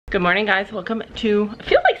Good morning, guys. Welcome to, I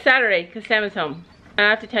feel like Saturday because Sam is home. And I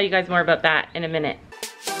have to tell you guys more about that in a minute.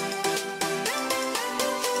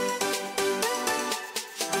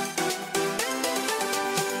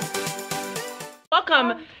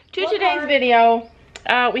 Welcome to today's video.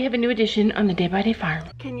 We have a new addition on the Day by Day farm.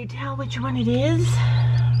 Can you tell which one it is?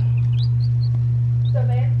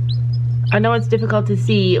 I know it's difficult to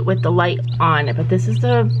see with the light on, but this is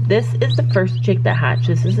the first chick that hatched.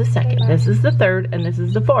 This is the second. This is the third, and this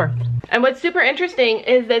is the fourth. And what's super interesting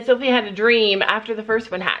is that Sophie had a dream after the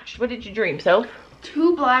first one hatched. What did you dream, Soph?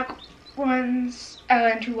 2 black ones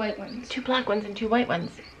and 2 white ones. 2 black ones and 2 white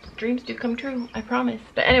ones. Dreams do come true, I promise.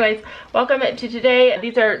 But anyways, welcome to today.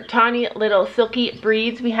 These are tiny little silky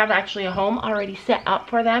breeds. We have actually a home already set up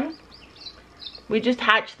for them. We just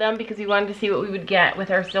hatched them because we wanted to see what we would get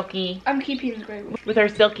with our silky. I'm keeping the gray one. With our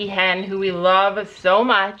silky hen, who we love so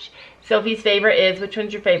much. Sophie's favorite is, which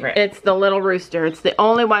one's your favorite? It's the little rooster. It's the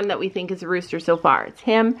only one that we think is a rooster so far. It's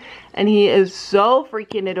him, and he is so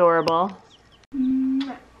freaking adorable.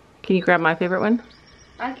 Can you grab my favorite one?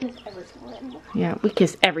 I kiss every single animal. Yeah, we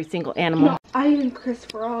kiss every single animal. No, I even kiss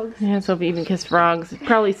frogs. Yeah, Sophie even kissed frogs.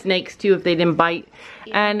 Probably snakes too if they didn't bite.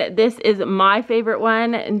 Yeah. And this is my favorite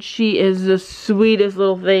one, and she is the sweetest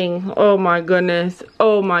little thing. Oh my goodness.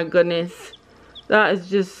 Oh my goodness. That is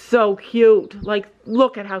just so cute. Like,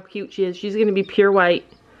 look at how cute she is. She's gonna be pure white,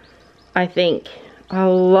 I think. I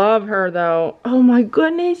love her though. Oh my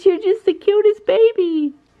goodness, you're just the cutest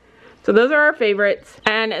baby. So those are our favorites.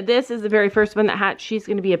 And this is the very first one that hatched. She's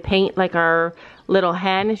gonna be a paint like our little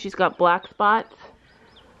hen. She's got black spots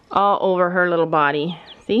all over her little body.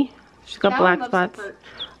 See? She's got black spots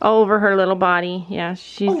all over her little body. Yeah,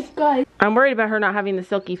 she's... Oh, God. I'm worried about her not having the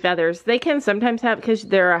silky feathers. They can sometimes have, because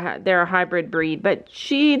they're a hybrid breed, but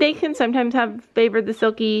they can sometimes have favored the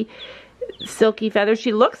silky feathers.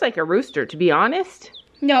 She looks like a rooster, to be honest.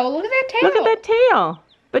 No, look at that tail. Look at that tail.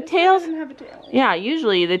 But tails, doesn't have a tail. Yeah,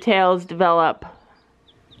 usually the tails develop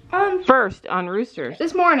first on roosters.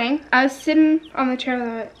 This morning, I was sitting on the chair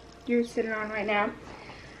that you're sitting on right now,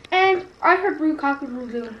 and I heard Brew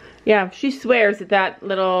cock-a-doodle-doo. Yeah, she swears that that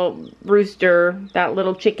little rooster, that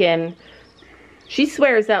little chicken, she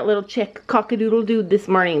swears that little chick cock-a-doodle-dooed this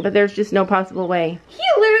morning, but there's just no possible way. He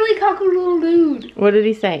literally cock-a-doodle-dooed. What did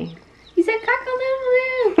he say? He said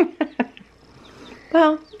cock-a-doodle-doo.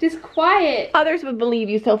 Well, just quiet. Others would believe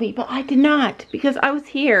you, Sophie, but I did not, because I was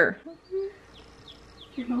here.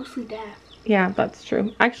 You're mostly deaf. Yeah, that's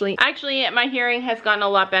true. Actually, my hearing has gotten a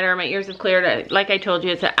lot better. My ears have cleared. Like I told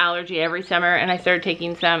you, it's an allergy every summer, and I started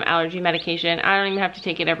taking some allergy medication. I don't even have to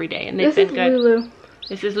take it every day, and they've been good. Lulu.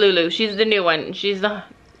 This is Lulu. She's the new one. She's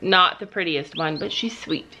not the prettiest one, but she's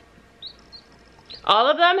sweet. All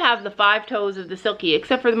of them have the 5 toes of the silky,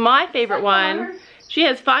 except for my favorite one. She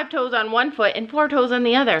has 5 toes on one foot and 4 toes on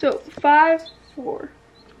the other. So 5, 4.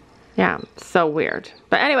 Yeah, so weird.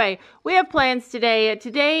 But anyway, we have plans today.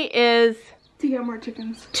 Today is... to get more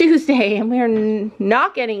chickens. Tuesday, and we're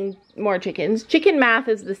not getting more chickens. Chicken math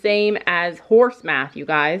is the same as horse math, you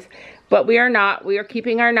guys. But we are not. We are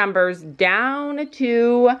keeping our numbers down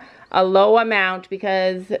to a low amount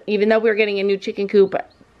because even though we're getting a new chicken coop,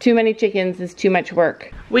 too many chickens is too much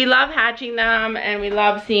work. We love hatching them and we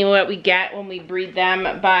love seeing what we get when we breed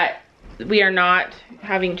them, but we are not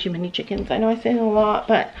having too many chickens. I know I say it a lot,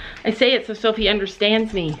 but I say it so Sophie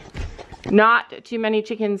understands me. Not too many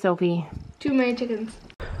chickens, Sophie. Too many chickens.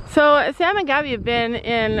 So Sam and Gabby have been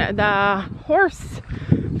in the horse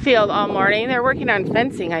field all morning. They're working on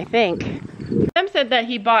fencing, I think. Sam said that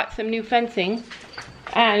he bought some new fencing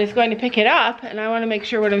and is going to pick it up, and I want to make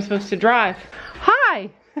sure what I'm supposed to drive. Hi!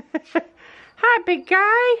 Hi, big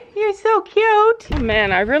guy. You're so cute. Oh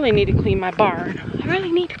man, I really need to clean my barn.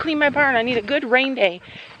 I need a good rain day.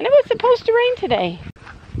 And it was supposed to rain today.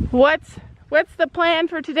 What's the plan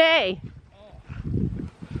for today?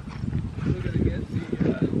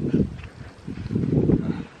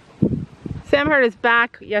 Sam hurt his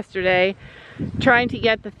back yesterday trying to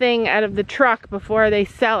get the thing out of the truck before they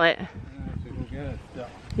sell it.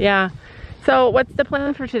 Yeah. So what's the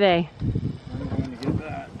plan for today? I'm going to get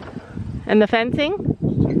that. And the fencing?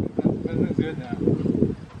 The fencing's good now.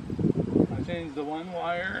 I changed the one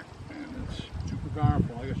wire and it's super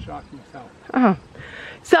powerful. I got shocked myself. Oh.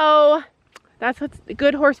 So that's what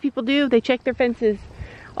good horse people do. They check their fences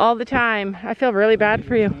all the time. I feel really bad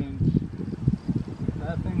for you.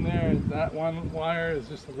 That thing there, that one wire is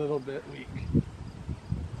just a little bit weak. It's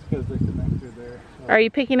because the connector there. So. Are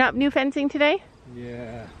you picking up new fencing today?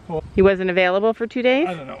 Yeah. Well, he wasn't available for 2 days?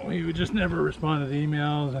 I don't know. He would just never respond to the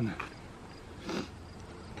emails. And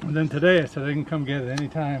then today I said I can come get it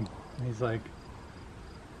anytime. And he's like,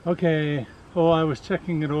 okay, oh, I was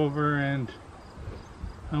checking it over and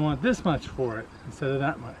I want this much for it instead of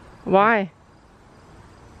that much. Why?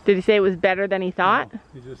 Did he say it was better than he thought? No,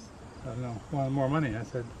 he just, I don't know, wanted more money. I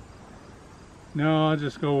said, no, I'll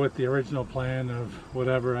just go with the original plan of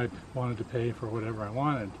whatever I wanted to pay for whatever I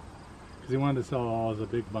wanted. Because he wanted to sell it all as a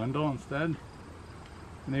big bundle instead.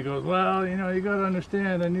 And he goes, well, you know, you got to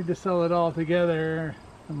understand, I need to sell it all together.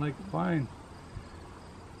 I'm like, fine.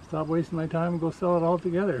 Stop wasting my time and go sell it all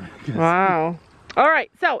together. Wow. All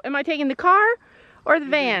right, so am I taking the car or the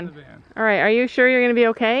van? The van. All right, are you sure you're going to be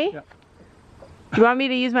okay? Yep. Do you want me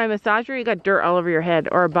to use my massager? You got dirt all over your head,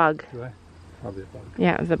 or a bug? Do I? Probably a bug.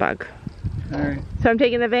 Yeah, it was a bug. All right. So I'm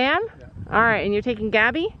taking the van? Yeah. All right, and you're taking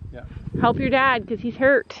Gabby? Yeah. Help your dad, because he's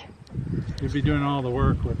hurt. You'd be doing all the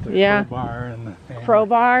work with the crowbar and the fan.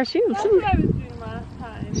 Crowbar. That's what I was doing last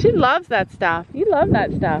time. She loves that stuff. You love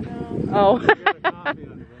that stuff. No. Oh. You got a coffee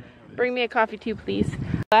under it. Bring me a coffee too, please.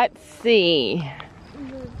 Let's see.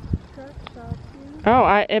 The truck stopped you.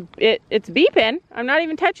 Oh, it's beeping. I'm not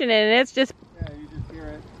even touching it, and it's just, Yeah, you just hear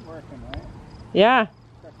it working, right? yeah.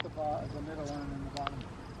 That's the middle one and the bottom.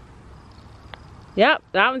 Yep,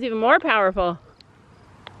 that one's even more powerful.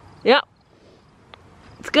 Yep.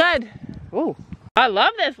 It's good. Ooh. I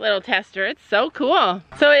love this little tester. It's so cool.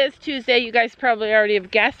 So it's Tuesday. You guys probably already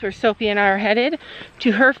have guessed where Sophie and I are headed,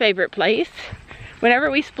 to her favorite place.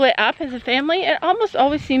 Whenever we split up as a family, it almost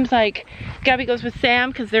always seems like Gabby goes with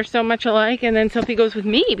Sam because they're so much alike, and then Sophie goes with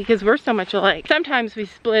me because we're so much alike. Sometimes we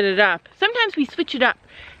split it up. Sometimes we switch it up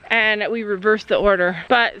and we reverse the order.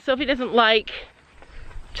 But Sophie doesn't like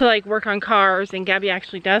to work on cars, and Gabby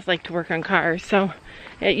actually does like to work on cars. So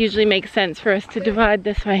it usually makes sense for us to divide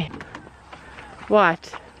this way.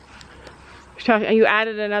 What? You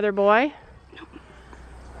added another boy?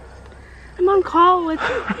 I'm on call with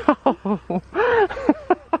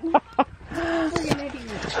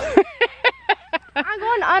I'm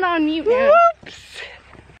going on mute now. Whoops.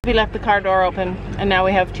 We left the car door open, and now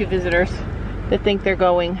we have two visitors that think they're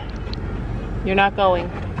going. You're not going.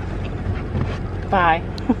 Bye.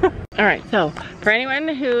 All right, so for anyone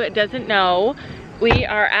who doesn't know, we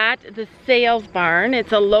are at the sales barn.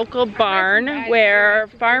 It's a local barn where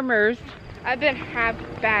farmers... I've been having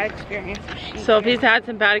bad experiences with sheep. Sophie's had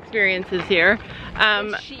some bad experiences here.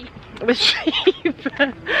 With sheep.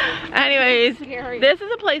 Anyways, this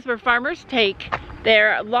is a place where farmers take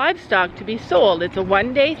their livestock to be sold. It's a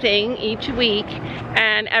one-day thing each week,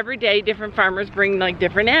 and every day different farmers bring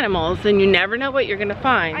different animals, and you never know what you're gonna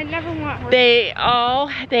find. I never want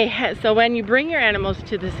horses. So when you bring your animals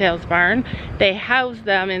to the sales barn, they house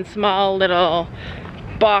them in small little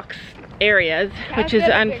box areas, which is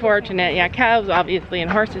unfortunate. Yeah, cows obviously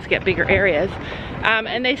and horses get bigger areas.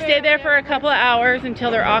 And they stay there for a couple of hours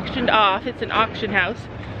until they're auctioned off. It's an auction house.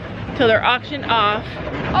 Till they're auctioned off.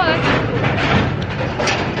 Oh, that's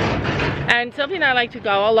And Sophie and I like to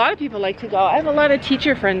go. A lot of people like to go. I have a lot of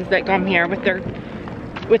teacher friends that come here with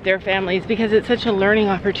their families because it's such a learning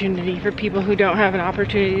opportunity for people who don't have an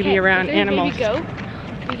opportunity to be around animals.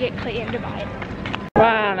 We get Clayton to buy it.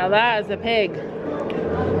 Wow, now that is a pig.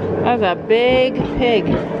 That's a big pig.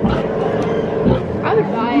 I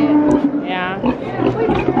would buy it. Yeah.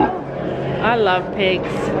 I love pigs.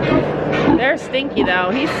 They're stinky though.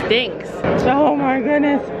 He stinks. Oh my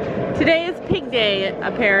goodness. Today is pig day,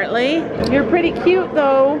 apparently. You're pretty cute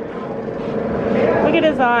though. Look at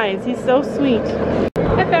his eyes. He's so sweet.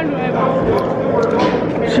 I found my ball.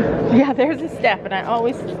 Yeah, there's a step, and I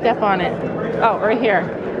always step on it. Oh, right here.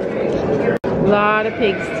 A lot of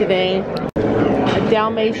pigs today. A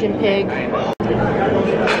Dalmatian pig.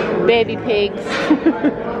 Baby pigs.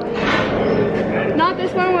 Not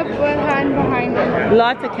this one with one hand behind it.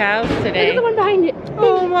 Lots of cows Look today. at the one behind it.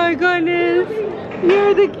 Oh my goodness.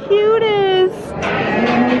 You're the cutest.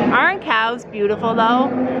 Aren't cows beautiful though?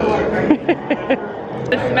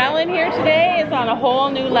 The smell in here today is on a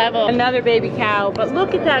whole new level. Another baby cow, but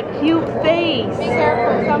look at that cute face. Be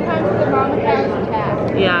careful. Sometimes the mama cows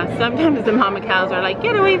attack. Yeah, sometimes the mama cows are like,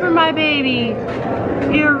 get away from my baby.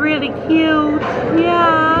 You're really cute.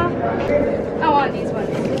 Yeah. I want these ones.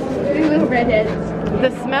 These little redheads.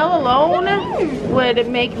 The smell alone would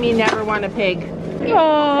make me never want a pig.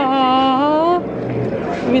 Aww.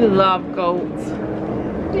 We love goats.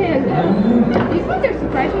 And these ones are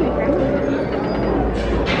surprisingly friendly.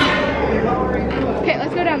 Okay,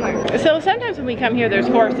 let's go down there. So sometimes when we come here, there's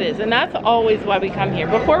horses, and that's always why we come here.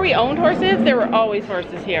 Before we owned horses, there were always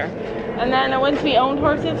horses here. And then once we owned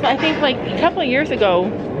horses, I think a couple of years ago,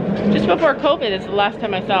 just before COVID is the last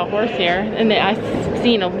time I saw a horse here, and I've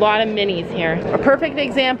seen a lot of minis here. A perfect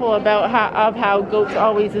example of how goats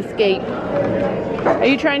always escape. Are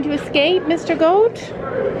you trying to escape, Mr. Goat?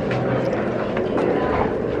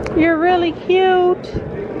 You're really cute.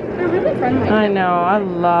 They're really friendly. I know, I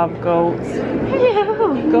love goats.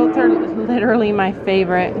 Hello. Goats are literally my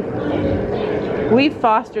favorite. We've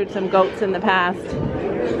fostered some goats in the past.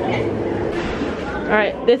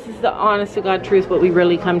 Alright, this is the honest to God truth, what we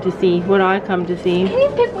really come to see. What I come to see. Can you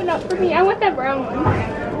pick one up for me? I want that brown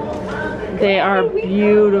one. They are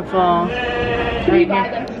beautiful. Can we buy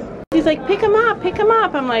them? He's like, pick them up, pick them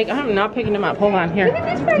up. I'm like, I'm not picking them up. Hold on, Look here.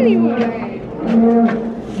 at this friendly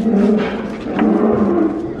one.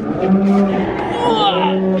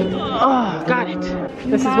 Oh, got it.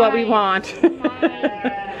 This is what we want.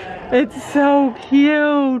 It's so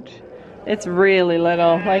cute. It's really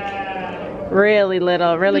little, like really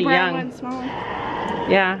little, really The brown young. one's smaller.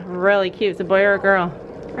 Yeah, really cute. It's a boy or a girl?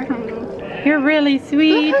 I don't know. You're really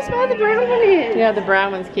sweet. Look how small the brown one is. Yeah, the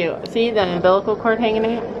brown one's cute. See the umbilical cord hanging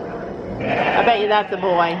out? I bet you that's a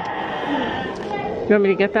boy. You want me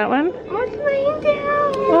to get that one? Oh, it's laying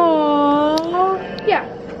down. Oh. Yeah.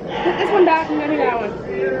 Put this one back and go to that one.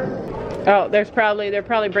 Oh, they're probably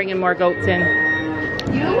bringing more goats in.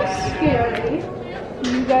 You look scary.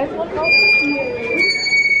 You guys look all scary.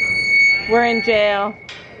 We're in jail.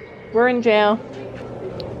 We're in jail.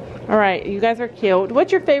 All right, you guys are cute.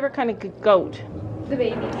 What's your favorite kind of goat? The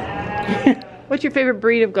babies. What's your favorite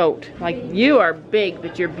breed of goat? Like, you are big,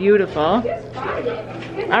 but you're beautiful.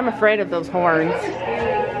 I'm afraid of those horns.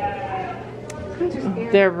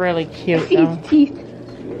 They're really cute, though. Teeth.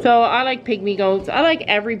 So I like pygmy goats. I like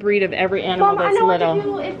every breed of every animal Mom, I that's know little. what to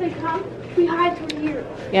do if they come. We hide through here.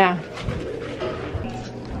 Yeah.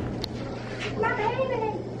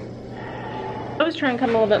 I was trying to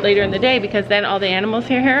come a little bit later in the day because then all the animals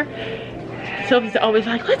are here. Sophie's always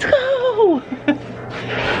like, let's go.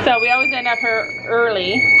 So we always end up here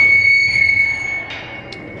early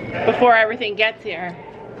before everything gets here.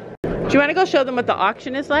 Do you want to go show them what the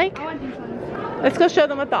auction is like? I want these ones. Let's go show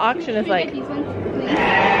them what the auction is Should we like. get these ones, please?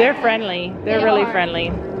 They're friendly. They're They really are. friendly.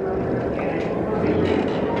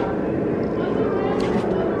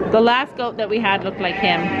 The last goat that we had looked like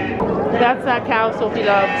him. That's that cow Sophie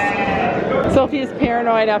loves. Sophie is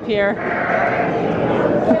paranoid up here.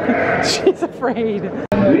 She's afraid. It's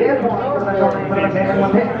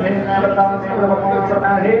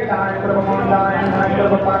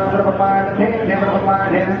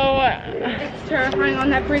terrifying on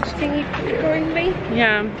that bridge thingy going to be.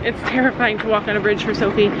 Yeah, it's terrifying to walk on a bridge for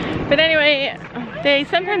Sophie. But anyway, they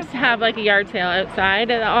sometimes have like a yard sale outside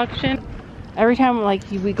of the auction. Every time like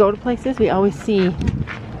we go to places, we always see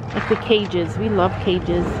like the cages. We love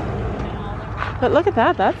cages. But look at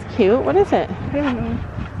that, that's cute. What is it? I don't know.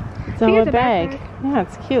 It's a think little it's a bag. backpack. Yeah,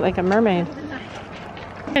 it's cute, like a mermaid.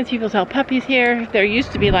 And people sell puppies here. There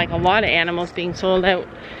used to be like a lot of animals being sold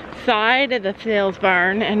outside of the sales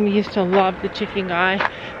barn, and we used to love the chicken guy.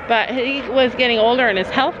 But he was getting older and his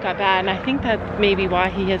health got bad, and I think that's maybe why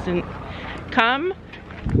he hasn't come.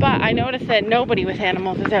 But I noticed that nobody with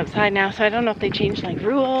animals is outside now, so I don't know if they changed like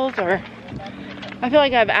rules or... I feel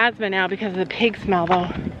like I have asthma now because of the pig smell though.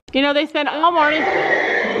 You know, they spend all morning...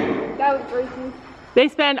 That was breaking. They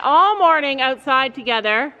spend all morning outside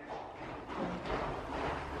together.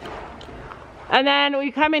 And then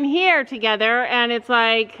we come in here together and it's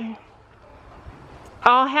like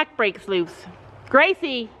all heck breaks loose.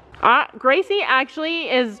 Gracie actually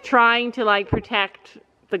is trying to like protect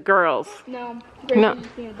the girls. No. No.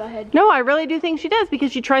 Just being a butthead. No, I really do think she does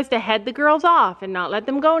because she tries to head the girls off and not let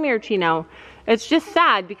them go near Chino. It's just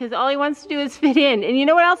sad because all he wants to do is fit in. And you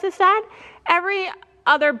know what else is sad? Every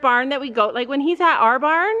other barn that we go, like when he's at our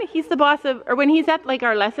barn, he's the boss of, or when he's at like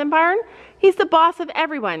our lesson barn, he's the boss of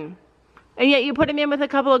everyone. And yet you put him in with a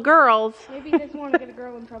couple of girls. Maybe he doesn't want to get a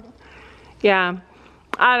girl in trouble. Yeah,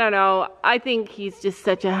 I don't know. I think he's just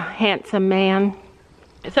such a handsome man.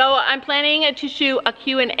 So I'm planning to shoot a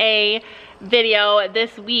Q&A video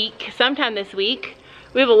this week, sometime this week.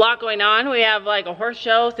 We have a lot going on. We have like a horse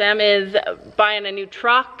show. Sam is buying a new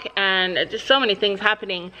truck and just so many things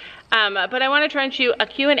happening. But I want to try and shoot a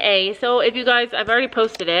Q&A. So if you guys, I've already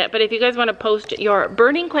posted it, but if you guys want to post your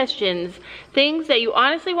burning questions, things that you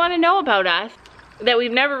honestly want to know about us that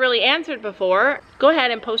we've never really answered before, go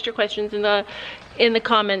ahead and post your questions in the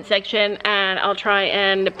comment section, and I'll try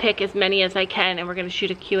and pick as many as I can, and we're going to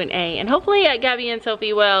shoot a Q&A. And hopefully Gabby and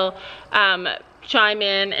Sophie will chime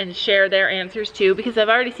in and share their answers too, because I've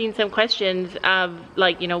already seen some questions of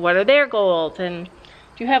like, you know, what are their goals? And do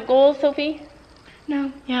you have goals, Sophie?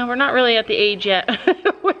 No. Yeah, we're not really at the age yet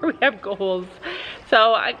where we have goals.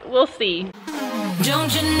 So we'll see.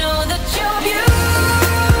 Don't you know that you're beautiful,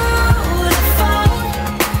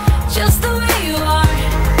 just the way you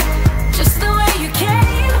are, just the way you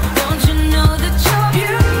came. Don't you know that you're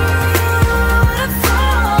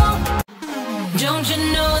beautiful, Don't you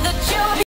know that you're